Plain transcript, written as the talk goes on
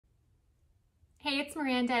Hey, it's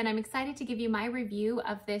Miranda, and I'm excited to give you my review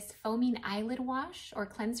of this foaming eyelid wash or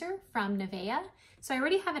cleanser from NOVEHA. So I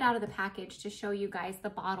already have it out of the package to show you guys the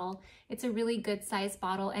bottle. It's a really good size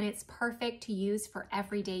bottle and it's perfect to use for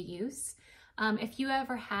everyday use. If you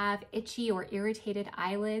ever have itchy or irritated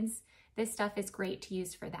eyelids, this stuff is great to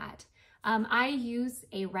use for that. I use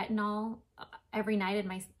a retinol every night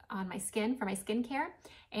on my skin for my skincare,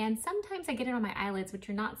 and sometimes I get it on my eyelids, which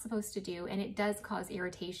you're not supposed to do, and it does cause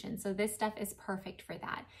irritation. So this stuff is perfect for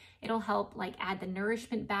that. It'll help like add the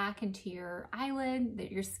nourishment back into your eyelid,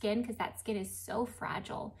 your skin, because that skin is so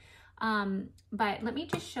fragile. But let me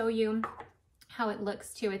just show you how it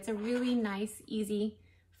looks too. It's a really nice, easy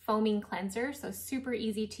foaming cleanser, so super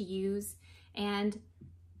easy to use. And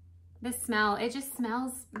the smell, it just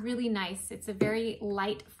smells really nice. It's a very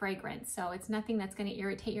light fragrance, so it's nothing that's going to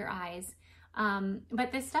irritate your eyes.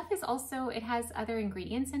 But this stuff is also, it has other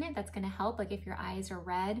ingredients in it that's going to help, like if your eyes are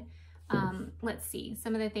red. Let's see,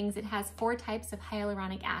 some of the things. It has 4 types of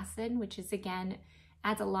hyaluronic acid, which is, again,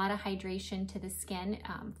 adds a lot of hydration to the skin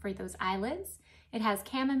for those eyelids. It has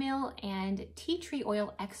chamomile and tea tree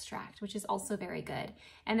oil extract, which is also very good.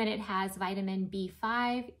 And then it has vitamin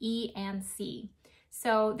B5, E, and C.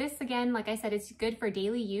 So this, again, like I said, is good for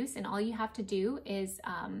daily use, and all you have to do is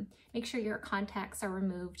make sure your contacts are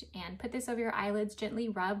removed and put this over your eyelids, gently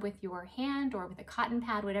rub with your hand or with a cotton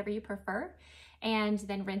pad, whatever you prefer, and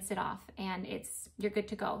then rinse it off, and you're good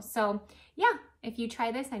to go. So yeah, if you try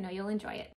this, I know you'll enjoy it.